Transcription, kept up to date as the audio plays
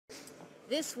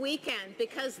This weekend,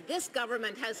 because this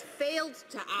government has failed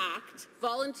to act,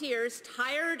 volunteers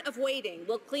tired of waiting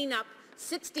will clean up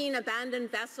 16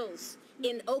 abandoned vessels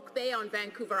in Oak Bay on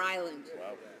Vancouver Island.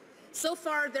 Wow. So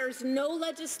far, there's no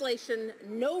legislation,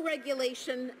 no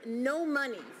regulation, no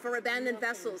money for abandoned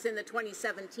vessels in the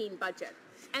 2017 budget.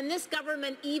 And this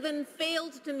government even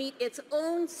failed to meet its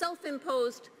own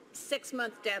self-imposed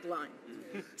 6-month deadline.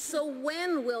 So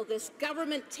when will this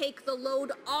government take the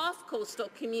load off coastal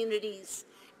communities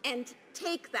and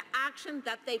take the action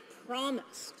that they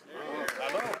promised?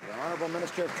 The Honourable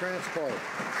Minister of Transport.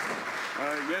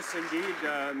 Yes, indeed,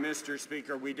 Mr.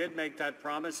 Speaker. We did make that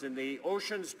promise in the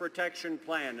Oceans Protection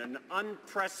Plan, an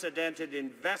unprecedented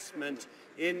investment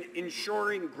in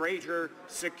ensuring greater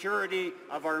security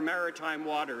of our maritime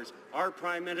waters. Our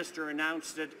Prime Minister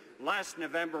announced it last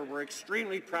November. We're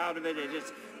extremely proud of it. It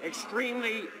is an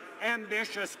extremely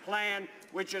ambitious plan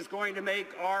which is going to make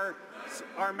our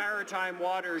maritime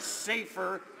waters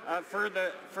safer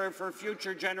for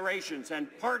future generations. And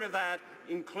part of that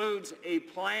includes a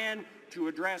plan to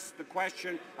address the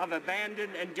question of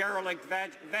abandoned and derelict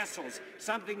vessels,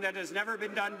 something that has never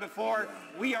been done before.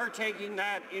 We are taking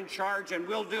that in charge and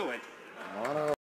we'll do it.